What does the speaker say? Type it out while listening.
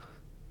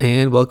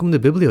And welcome to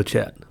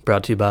BiblioChat,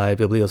 brought to you by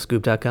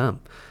Biblioscoop.com.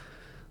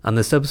 On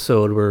this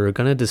episode, we're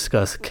going to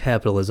discuss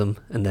capitalism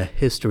and the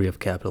history of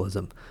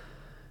capitalism.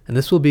 And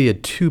this will be a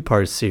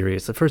two-part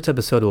series. The first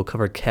episode will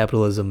cover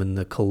capitalism in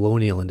the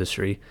colonial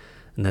industry,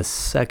 and the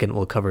second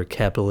will cover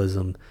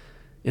capitalism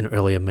in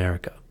early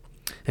America.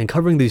 And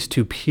covering these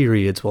two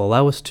periods will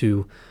allow us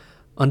to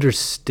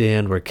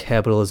understand where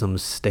capitalism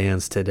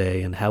stands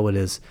today and how it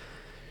has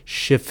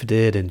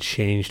shifted and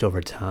changed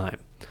over time.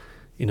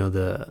 You know,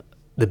 the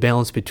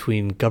balance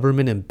between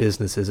government and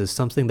businesses is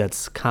something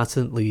that's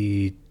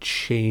constantly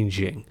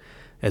changing,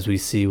 as we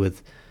see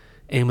with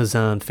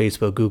Amazon,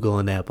 Facebook, Google,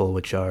 and Apple,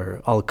 which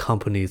are all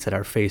companies that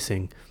are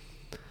facing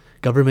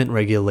government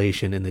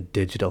regulation in the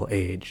digital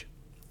age.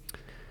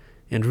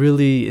 And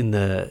really, in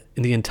the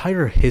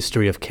entire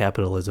history of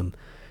capitalism,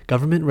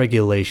 government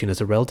regulation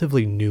is a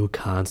relatively new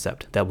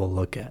concept that we'll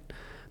look at.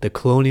 The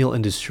colonial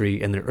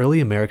industry and the early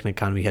American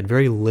economy had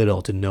very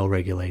little to no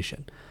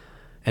regulation.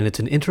 And it's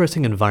an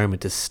interesting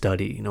environment to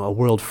study, a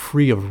world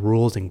free of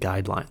rules and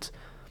guidelines.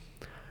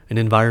 An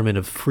environment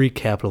of free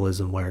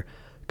capitalism where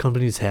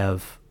companies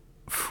have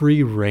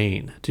free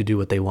reign to do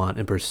what they want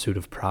in pursuit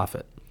of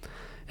profit.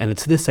 And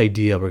it's this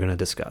idea we're going to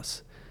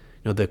discuss.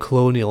 The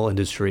colonial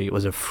industry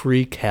was a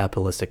free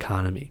capitalist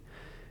economy.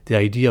 The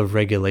idea of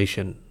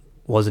regulation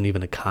wasn't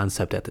even a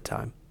concept at the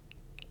time.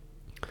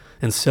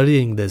 And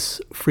studying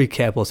this free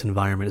capitalist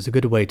environment is a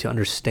good way to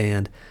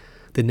understand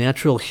the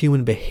natural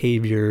human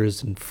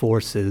behaviors and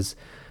forces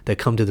that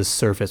come to the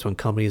surface when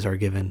companies are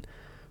given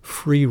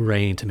free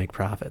rein to make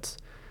profits.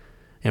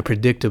 And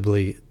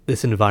predictably,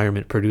 this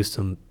environment produced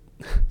some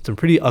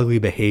pretty ugly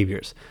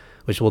behaviors,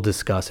 which we'll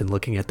discuss in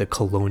looking at the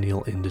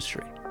colonial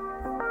industry.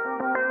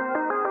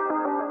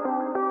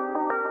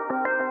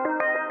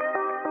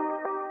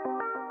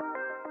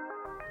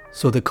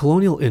 So the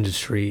colonial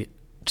industry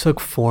took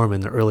form in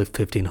the early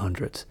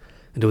 1500s,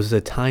 and it was a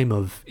time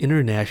of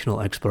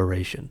international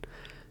exploration.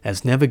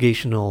 As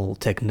navigational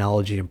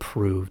technology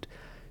improved,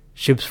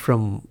 ships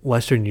from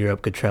Western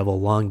Europe could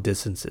travel long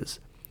distances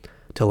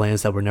to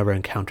lands that were never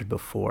encountered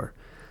before.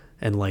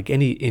 And like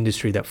any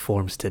industry that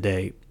forms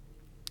today,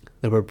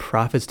 there were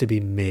profits to be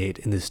made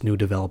in this new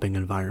developing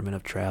environment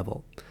of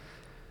travel.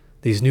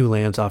 These new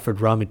lands offered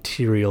raw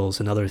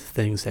materials and other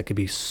things that could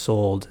be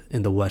sold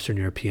in the Western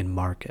European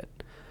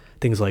market.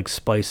 Things like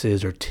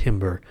spices or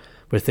timber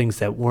were things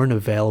that weren't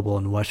available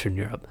in Western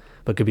Europe,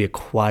 but could be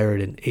acquired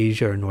in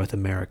Asia or North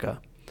America.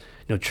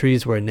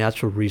 Trees were a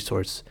natural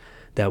resource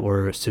that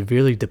were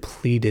severely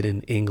depleted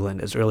in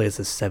England as early as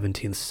the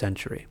 17th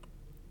century.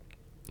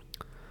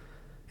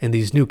 And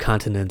these new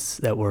continents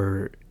that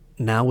were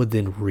now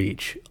within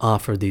reach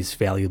offered these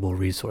valuable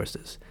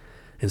resources.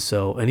 And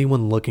so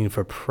anyone looking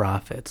for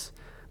profits,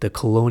 the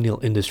colonial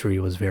industry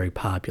was very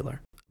popular.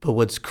 But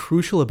what's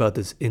crucial about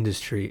this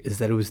industry is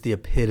that it was the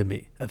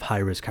epitome of high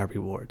risk, high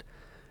reward.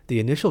 The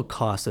initial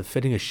cost of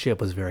fitting a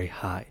ship was very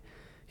high.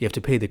 You have to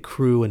pay the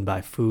crew and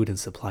buy food and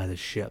supply the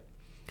ship.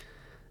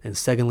 And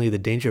secondly, the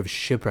danger of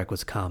shipwreck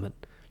was common.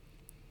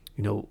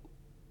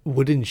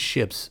 Wooden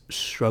ships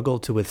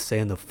struggled to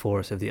withstand the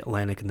force of the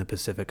Atlantic and the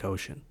Pacific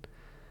Ocean.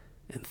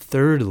 And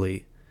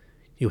thirdly,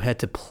 you had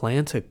to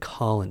plant a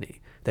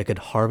colony that could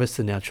harvest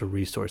the natural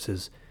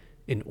resources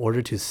in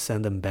order to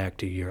send them back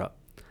to Europe.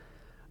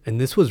 And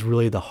this was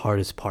really the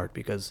hardest part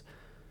because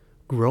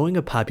growing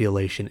a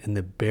population in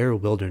the bare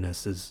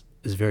wilderness is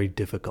very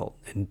difficult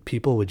and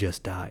people would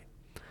just die.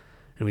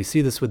 And we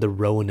see this with the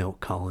Roanoke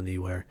colony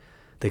where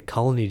the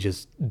colony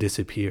just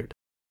disappeared.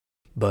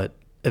 But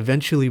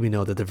eventually we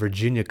know that the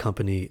Virginia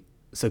Company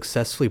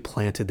successfully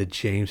planted the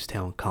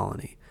Jamestown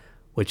colony,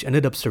 which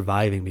ended up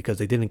surviving because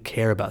they didn't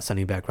care about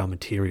sending back raw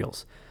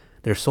materials.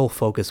 Their sole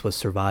focus was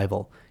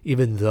survival,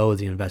 even though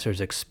the investors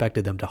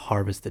expected them to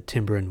harvest the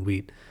timber and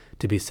wheat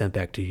to be sent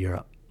back to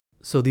Europe.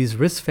 So these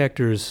risk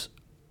factors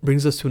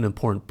brings us to an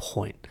important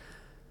point.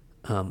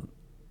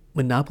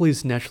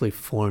 Monopolies naturally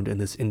formed in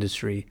this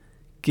industry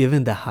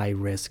given the high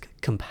risk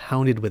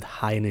compounded with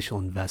high initial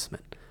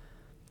investment.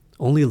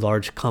 Only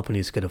large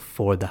companies could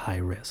afford the high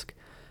risk.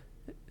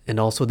 And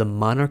also the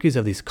monarchies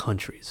of these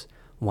countries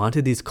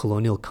wanted these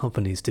colonial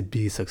companies to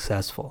be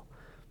successful.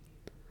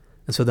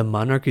 And so the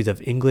monarchies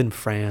of England,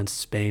 France,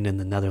 Spain, and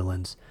the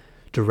Netherlands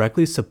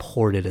directly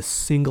supported a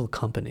single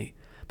company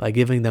by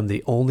giving them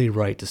the only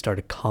right to start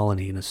a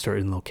colony in a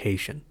certain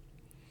location.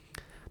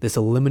 This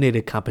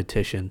eliminated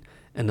competition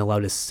and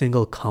allowed a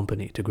single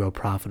company to grow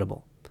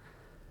profitable.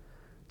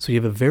 So you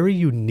have a very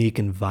unique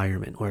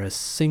environment where a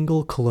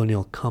single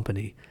colonial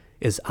company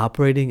is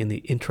operating in the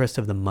interest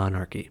of the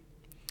monarchy.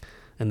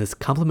 And this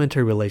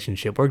complementary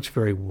relationship works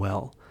very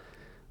well.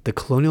 The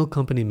colonial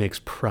company makes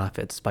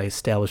profits by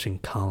establishing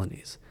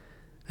colonies,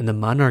 and the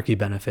monarchy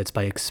benefits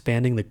by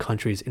expanding the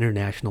country's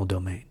international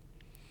domain.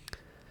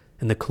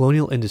 And the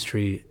colonial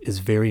industry is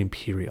very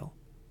imperial.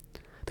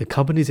 The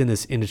companies in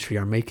this industry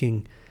are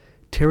making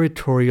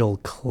territorial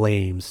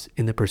claims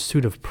in the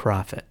pursuit of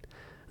profit.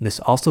 And this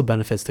also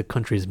benefits the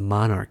country's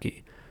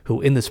monarchy,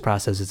 who in this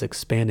process is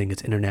expanding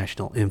its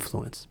international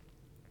influence.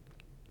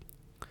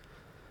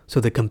 So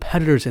the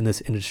competitors in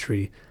this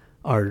industry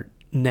are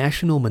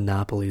national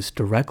monopolies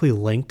directly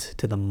linked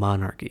to the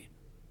monarchy.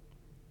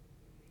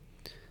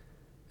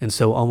 And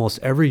so almost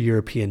every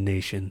European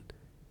nation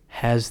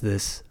has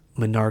this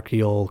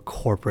monarchical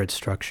corporate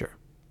structure.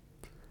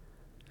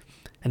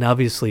 And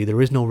obviously,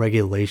 there is no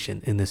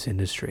regulation in this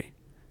industry.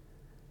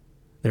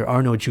 There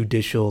are no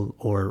judicial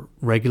or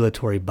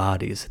regulatory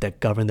bodies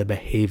that govern the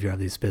behavior of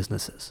these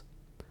businesses.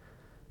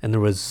 And the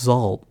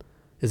result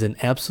is an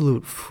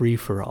absolute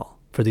free-for-all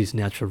for these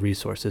natural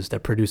resources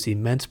that produce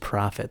immense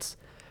profits,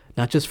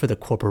 not just for the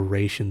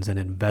corporations and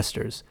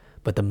investors,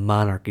 but the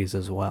monarchies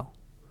as well.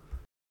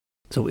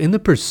 So in the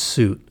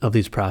pursuit of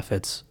these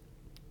profits,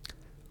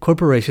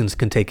 corporations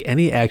can take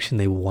any action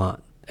they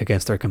want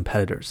against their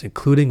competitors,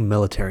 including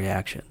military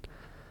action.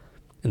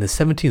 In the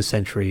 17th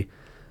century,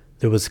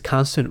 there was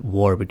constant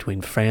war between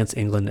France,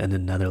 England, and the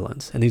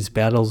Netherlands. And these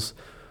battles,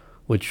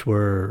 which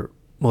were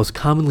most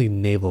commonly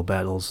naval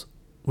battles,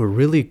 were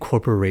really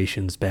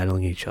corporations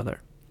battling each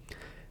other.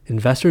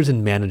 Investors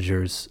and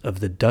managers of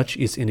the Dutch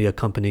East India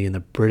Company and the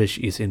British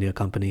East India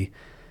Company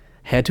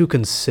had to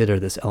consider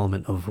this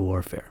element of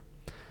warfare.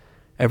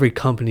 Every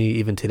company,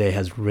 even today,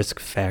 has risk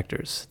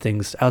factors,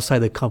 things outside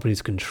the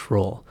company's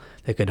control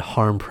that could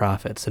harm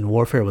profits, and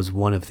warfare was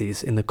one of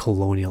these in the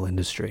colonial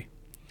industry.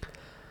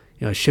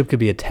 A ship could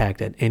be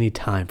attacked at any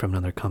time from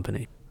another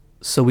company.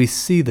 So we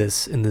see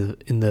this in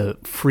the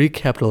free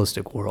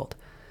capitalistic world.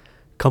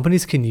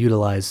 Companies can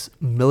utilize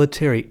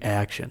military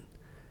action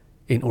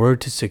in order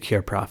to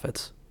secure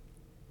profits.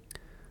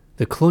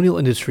 The colonial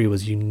industry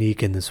was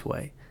unique in this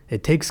way.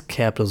 It takes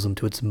capitalism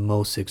to its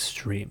most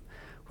extreme,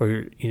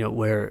 where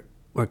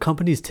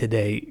companies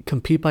today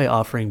compete by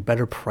offering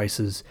better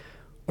prices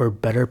or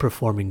better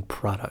performing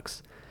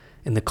products.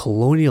 In the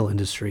colonial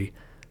industry,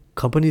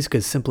 companies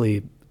could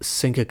simply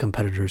sink a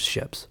competitor's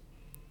ships.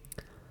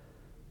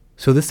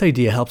 So this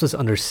idea helps us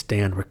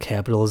understand where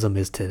capitalism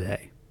is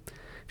today.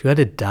 If you had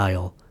a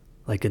dial,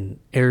 like an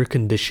air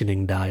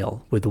conditioning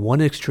dial, with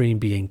one extreme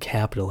being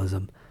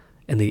capitalism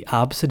and the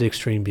opposite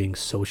extreme being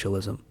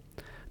socialism,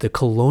 the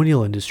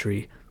colonial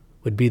industry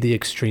would be the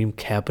extreme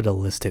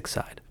capitalistic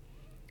side,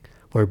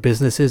 where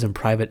businesses and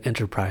private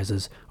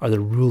enterprises are the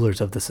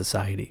rulers of the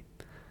society.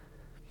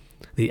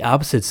 The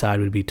opposite side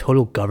would be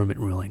total government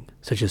ruling,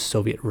 such as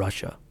Soviet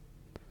Russia.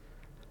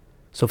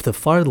 So if the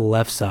far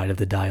left side of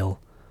the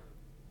dial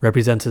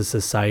represents a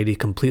society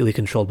completely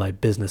controlled by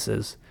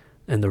businesses,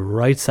 and the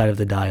right side of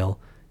the dial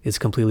is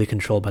completely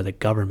controlled by the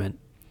government,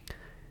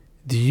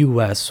 the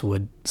US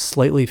would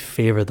slightly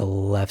favor the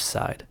left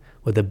side,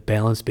 with a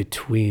balance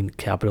between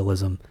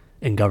capitalism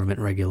and government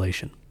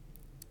regulation.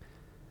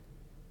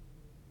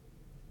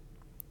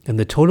 And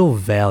the total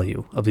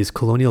value of these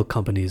colonial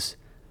companies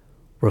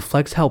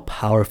reflects how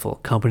powerful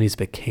companies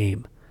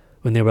became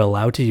when they were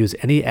allowed to use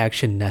any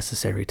action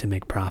necessary to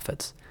make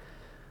profits.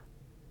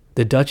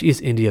 The Dutch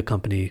East India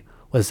Company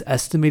was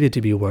estimated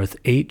to be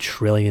worth $8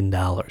 trillion.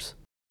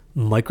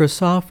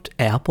 Microsoft,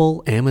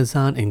 Apple,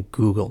 Amazon, and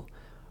Google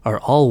are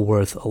all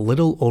worth a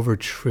little over $1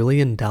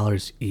 trillion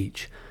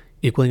each,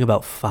 equaling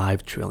about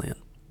 $5 trillion.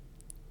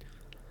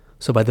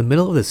 So by the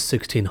middle of the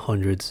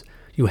 1600s,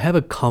 you have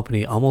a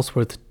company almost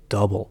worth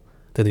double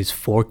than these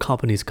four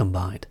companies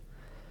combined.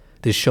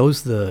 This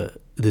shows the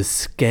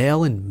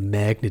scale and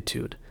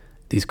magnitude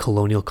these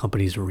colonial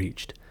companies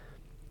reached.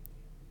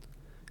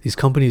 These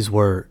companies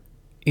were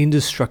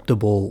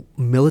indestructible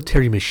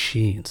military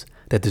machines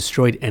that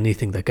destroyed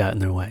anything that got in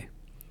their way.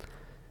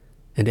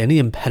 And any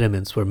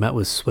impediments were met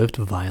with swift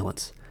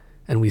violence.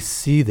 And we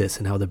see this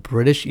in how the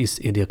British East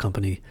India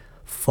Company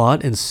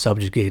fought and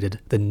subjugated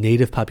the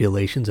native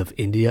populations of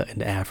India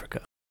and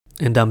Africa.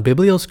 And on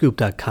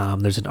biblioscoop.com,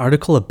 there's an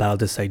article about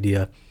this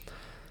idea,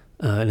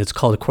 and it's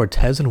called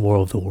Cortez and War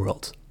of the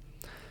Worlds.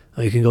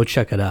 You can go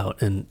check it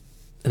out. And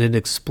it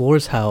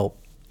explores how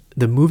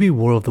the movie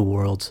War of the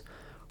Worlds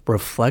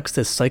reflects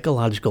the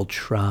psychological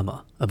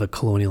trauma of a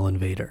colonial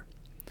invader.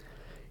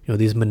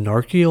 These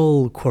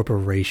monarchical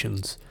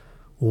corporations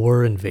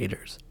were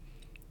invaders.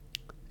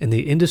 And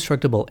the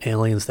indestructible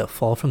aliens that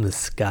fall from the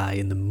sky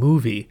in the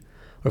movie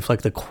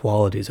reflect the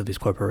qualities of these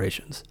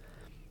corporations.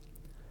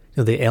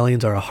 The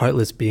aliens are a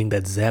heartless being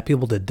that zap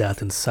people to death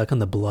and suck on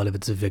the blood of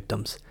its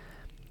victims.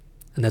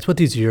 And that's what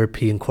these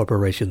European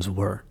corporations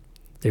were.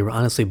 They were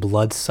honestly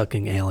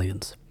blood-sucking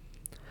aliens.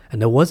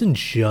 And it wasn't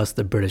just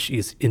the British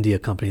East India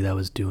Company that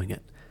was doing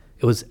it.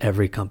 It was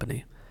every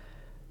company.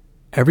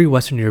 Every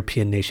Western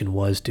European nation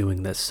was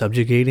doing this,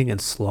 subjugating and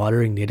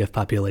slaughtering native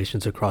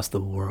populations across the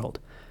world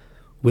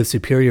with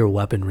superior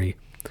weaponry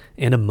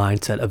and a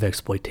mindset of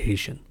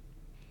exploitation.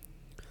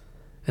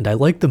 And I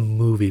like the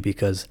movie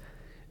because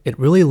it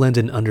really lends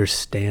an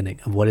understanding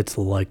of what it's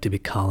like to be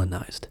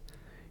colonized.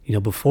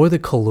 Before the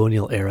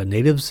colonial era,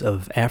 natives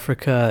of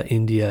Africa,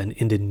 India, and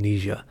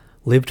Indonesia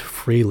lived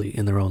freely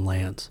in their own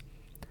lands.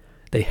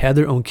 They had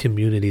their own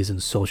communities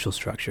and social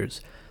structures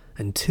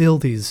until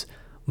these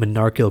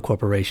monarchical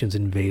corporations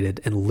invaded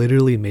and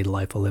literally made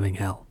life a living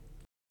hell.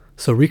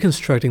 So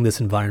reconstructing this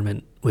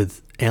environment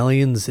with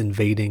aliens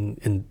invading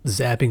and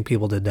zapping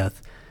people to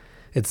death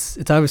It's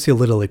obviously a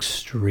little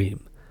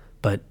extreme,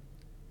 but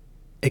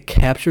it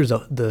captures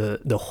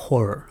the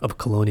horror of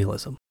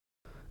colonialism.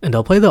 And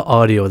I'll play the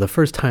audio the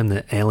first time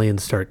that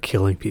aliens start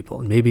killing people,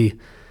 and maybe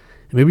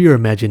your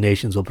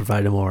imaginations will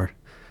provide a more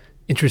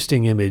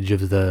interesting image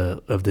of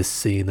this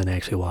scene than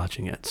actually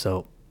watching it.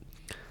 So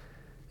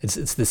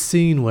it's the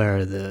scene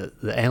where the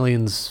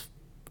aliens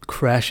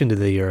crash into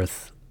the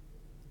earth,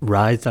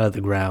 rise out of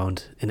the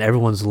ground, and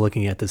everyone's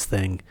looking at this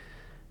thing,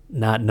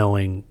 not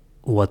knowing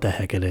what the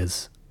heck it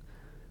is.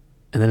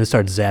 And then it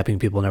starts zapping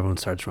people and everyone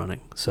starts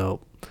running.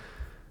 So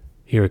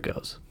here it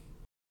goes.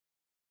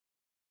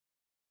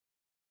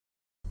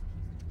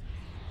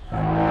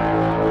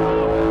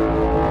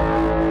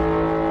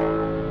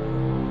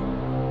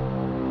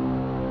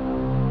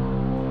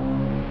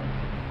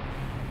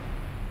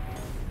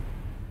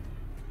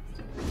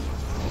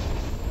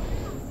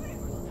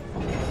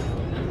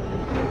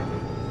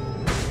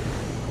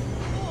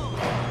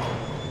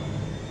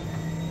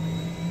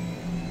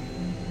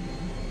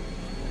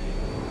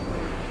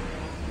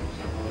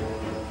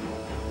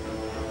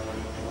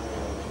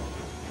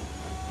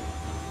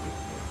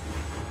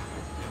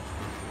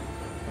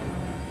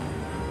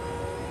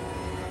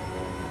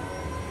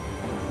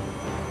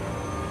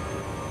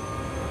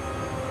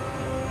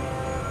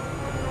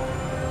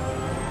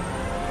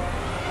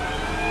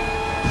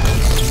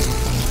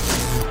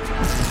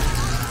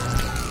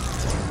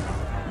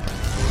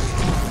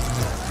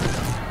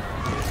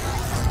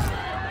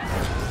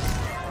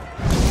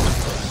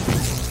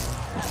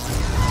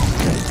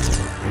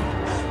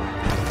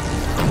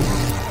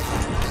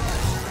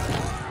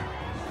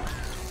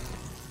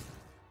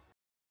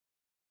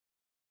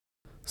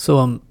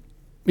 So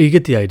you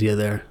get the idea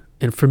there.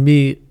 And for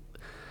me,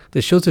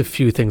 this shows a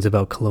few things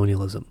about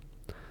colonialism.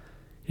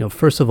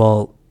 First of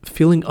all,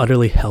 feeling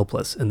utterly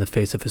helpless in the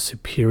face of a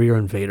superior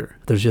invader.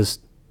 There's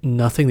just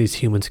nothing these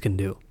humans can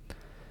do.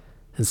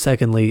 And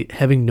secondly,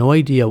 having no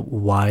idea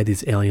why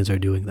these aliens are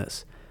doing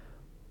this.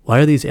 Why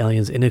are these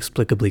aliens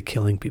inexplicably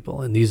killing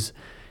people? And these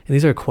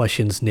are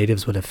questions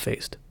natives would have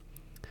faced.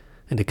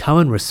 And a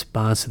common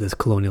response to this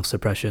colonial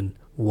suppression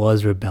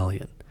was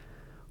rebellion,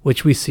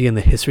 which we see in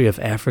the history of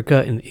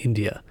Africa and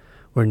India,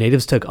 where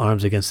natives took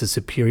arms against the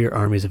superior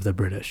armies of the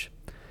British.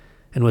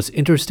 And what's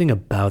interesting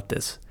about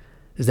this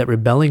is that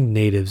rebelling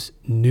natives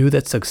knew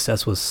that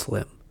success was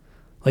slim.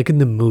 Like in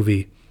the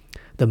movie,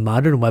 the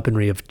modern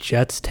weaponry of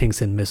jets,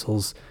 tanks, and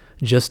missiles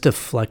just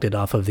deflected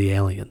off of the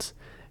aliens.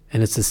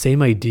 And it's the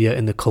same idea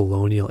in the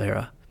colonial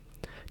era.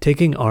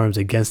 Taking arms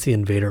against the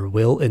invader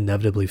will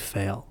inevitably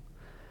fail.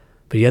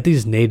 But yet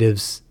these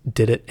natives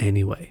did it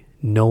anyway,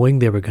 knowing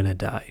they were going to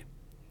die.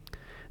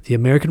 The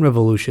American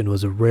Revolution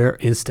was a rare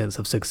instance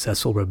of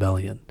successful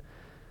rebellion.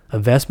 A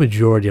vast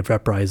majority of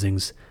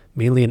uprisings,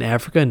 mainly in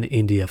Africa and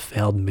India,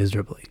 failed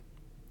miserably.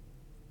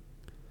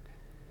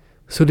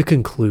 So to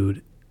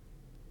conclude,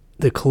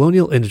 the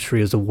colonial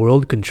industry is a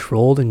world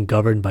controlled and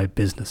governed by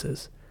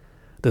businesses.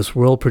 This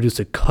world produced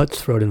a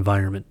cutthroat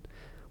environment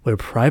where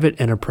private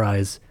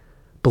enterprise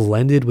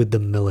blended with the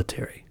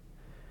military.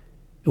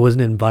 It was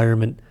an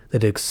environment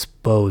that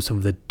exposed some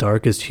of the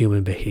darkest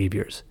human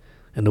behaviors,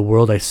 and the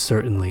world I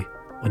certainly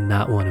would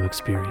not want to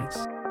experience.